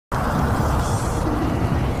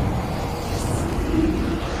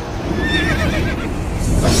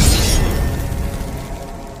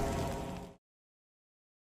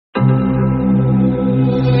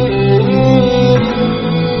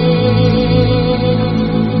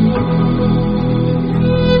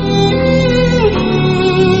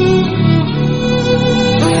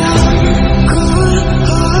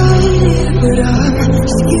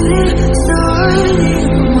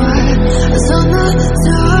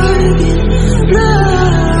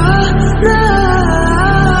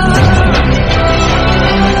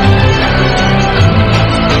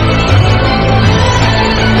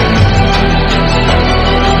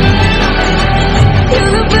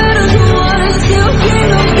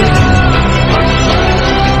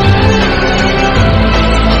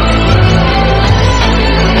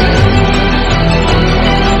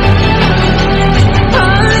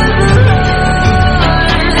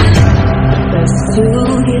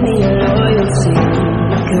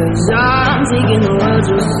taking the world,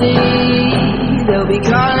 you'll see. They'll be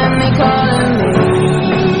calling me,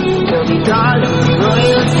 they'll be calling me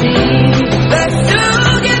royalty. Let's do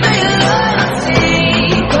give me loyalty,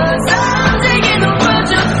 'cause I'm taking the world,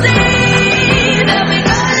 you'll see. They'll be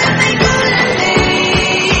calling me,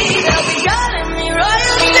 they'll be calling me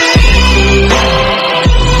royalty.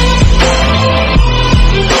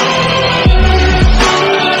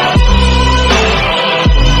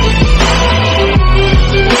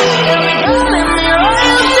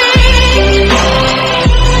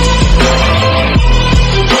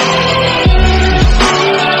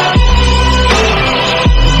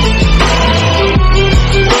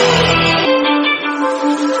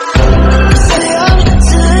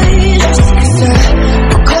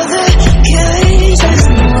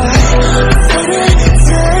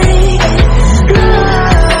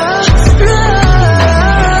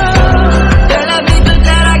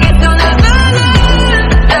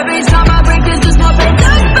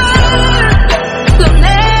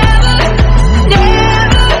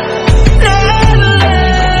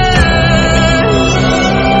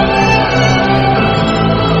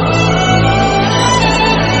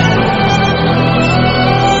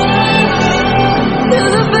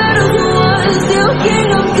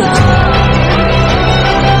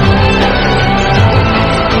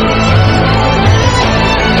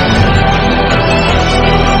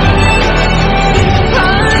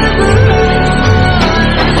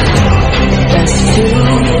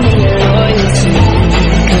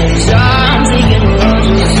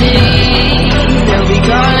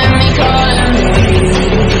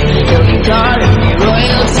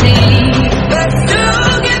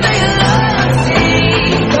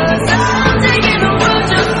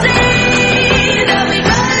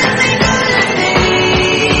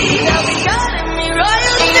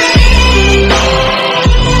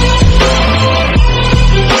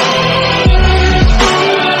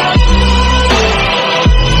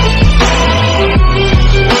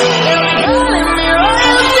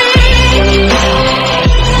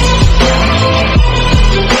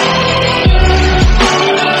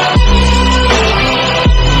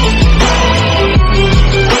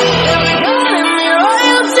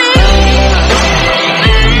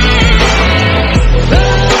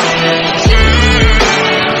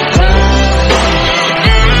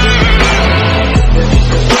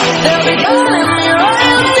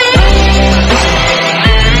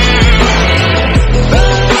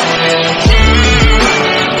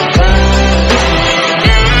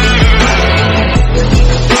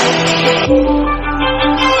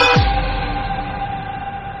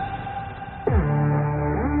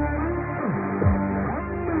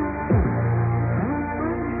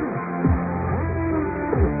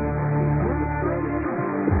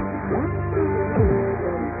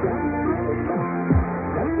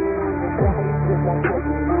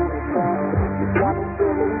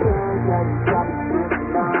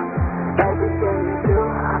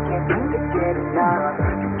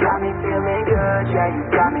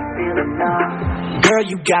 Girl,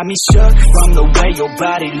 you got me shook from the way your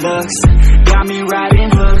body looks. Got me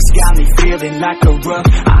riding hooks, got me feeling like a rook.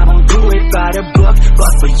 I don't do it by the book,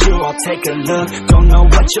 but for you I'll take a look. Don't know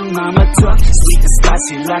what your mama took, sweet and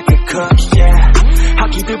spicy like a cook, yeah.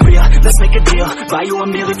 I'll keep it real, let's make a deal. Buy you a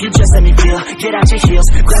meal if you just let me feel. Get out your heels,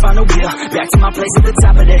 grab on the wheel. Back to my place at the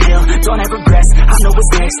top of the hill. Don't have regrets, I know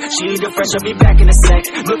what's next. She need a fresh, I'll be back in a sec.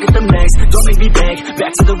 Look at them legs, don't make me beg.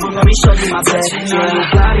 Back to the room, let me show you my bed. Yeah, your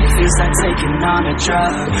body feels like taking on a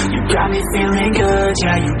drug. You got me feeling good,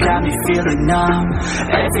 yeah, you got me feeling numb.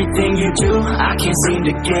 Everything you do, I can't seem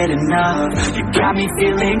to get enough. You got me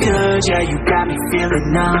feeling good, yeah, you got me feeling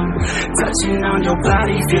numb. Touching on your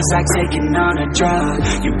body feels like taking on a drug.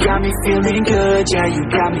 You got me feeling good, yeah, you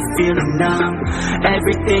got me feeling numb.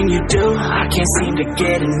 Everything you do, I can't seem to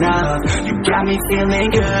get enough. You got me feeling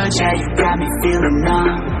good, yeah, you got me feeling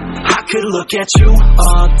numb. I could look at you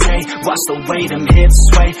all day, watch the way them hips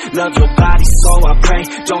sway. Love your body, so I pray,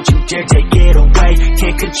 don't you dare take it away.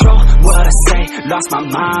 Can't control what I say, lost my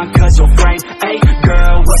mind cause your frame. Hey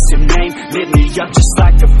girl, what's your name? Lit me up just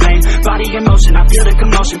like the flame. Body in motion, I feel the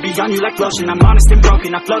commotion, beyond you like lotion. I'm honest and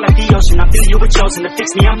broken, I flow like the ocean. I feel you were chosen to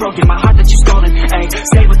fix me, I'm broken. My heart that you stolen, hey.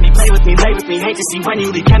 Stay with me, play with me, lay with me. Hate to see when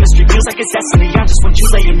you leave, chemistry feels like it's destiny. I just want you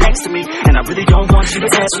laying next to me, and I really don't want you to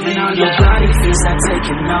touch me. On your body feels like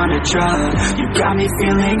taking on a drug. drug. You got me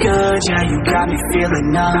feeling good, yeah, you got me feeling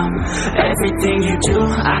numb. Everything you do,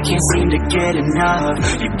 I can't seem to get enough.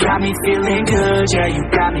 You got me feeling good, yeah, you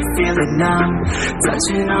got me feeling numb.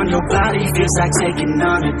 Touching on your body feels like taking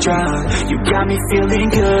on a drug. You got me feeling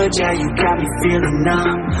good, yeah, you got me feeling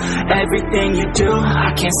numb. Everything you do,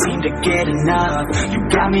 I can't seem to get enough. You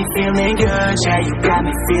got me feeling good, yeah, you got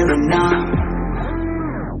me feeling numb.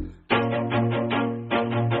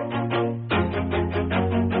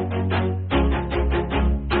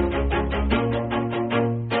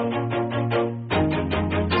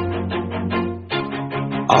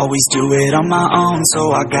 Always do it on my own,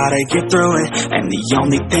 so I gotta get through it. And the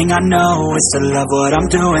only thing I know is to love what I'm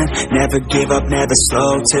doing. Never give up, never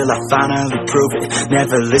slow, till I finally prove it.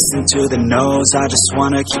 Never listen to the no's, I just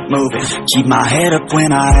wanna keep moving. Keep my head up when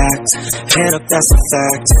I act, head up, that's a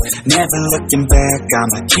fact. Never looking back,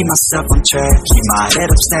 I'ma keep myself on track. Keep my head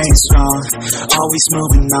up, staying strong, always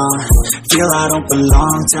moving on. Feel I don't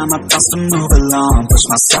belong, tell my thoughts to move along. Push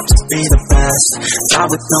myself to be the best, die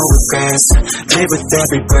with no regrets. Live with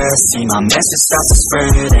every breath, see my message start to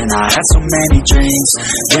spread. And I had so many dreams,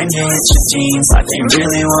 when you hit your teens, life ain't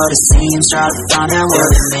really what it seems. Try to find out what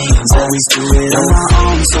it means. Always do it on my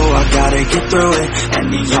own, so I gotta get through it. And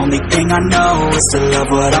the only thing I know is to love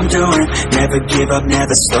what I'm doing. Never give up,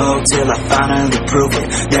 never slow, till I finally prove it.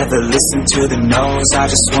 Never listen to the no's, I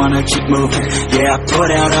just wanna keep moving. Yeah, I put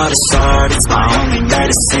out all this art, it's my only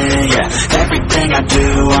medicine. Yeah, everything I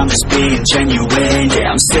do, I'm just being genuine.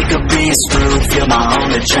 Yeah, I'm sick of being screwed, feel my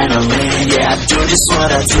own adrenaline. Yeah, I do just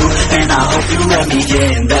what I do, and I hope you let me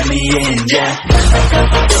in, yeah.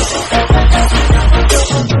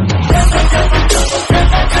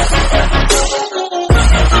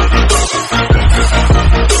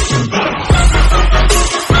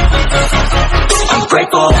 I'm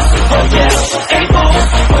grateful, oh yeah, able,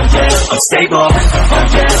 oh yeah, I'm stable, oh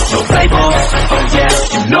yeah, no label, oh yeah,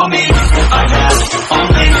 you know me, I have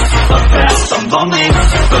only the best. I'm lonely,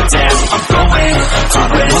 but damn, I'm going to win. I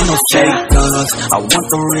want no fake love, I want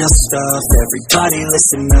the real stuff. Everybody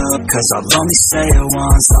listen up, cause I'll only say it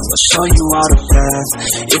once. I'm gonna show you all the path,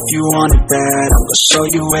 if you want it bad. I'm gonna show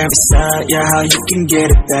you every side, yeah, how you can get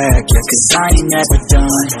it back. Yeah, cause I ain't never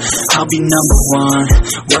done, I'll be number one.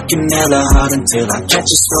 Working hella hard until I get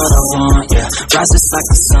just what I want, yeah. Rises like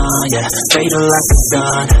the sun, yeah, fatal like a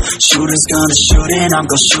gun. Shooter's gonna shoot and I'm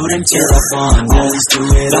gonna shoot until I won. Always do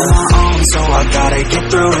it on my own, so I gotta get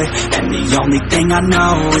through it. And the only thing I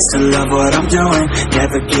know is to love what I'm doing.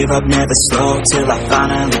 Never give up, never slow, till I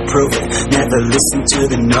finally prove it. Never listen to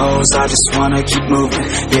the no's, I just wanna keep moving.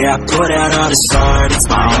 Yeah, I put out all this art, it's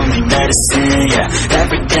my only medicine. Yeah,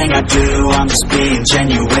 everything I do, I'm just being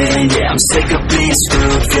genuine. Yeah, I'm sick of being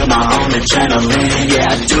screwed, feel my own adrenaline.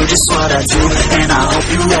 Yeah, I do just what I do, and I hope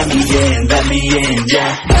you let me in,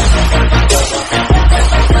 yeah.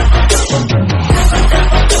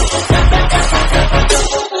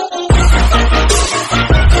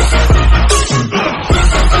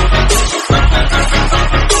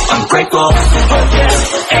 I'm grateful, oh yeah,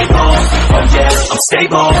 able, oh yeah, I'm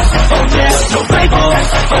stable, oh yeah, no label,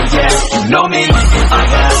 oh yeah, you know me, I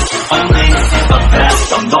have only the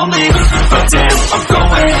best. I'm lonely, but damn, I'm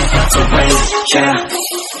going to win, yeah.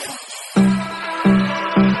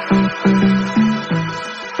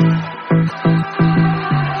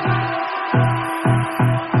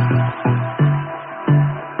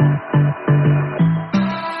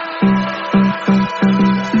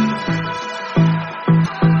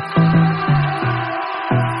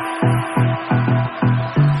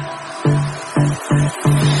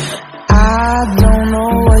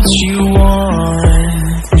 You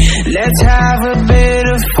want. Let's have a bit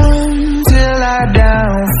of fun till I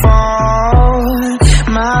downfall.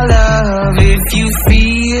 My love, if you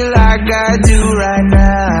feel like I do right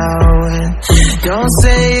now, don't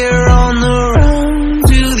say you're on the run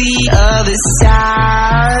to the other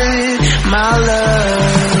side, my love.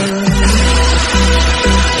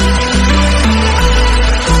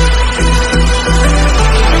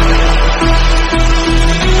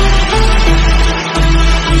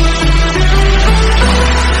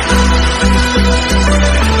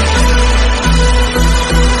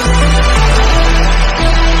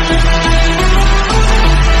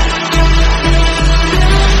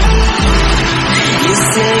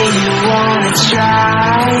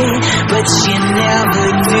 But you never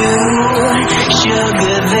do.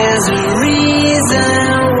 Sugar, there's a reason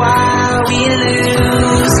why we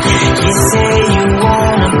lose. You say you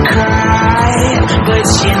wanna cry, but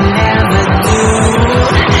you never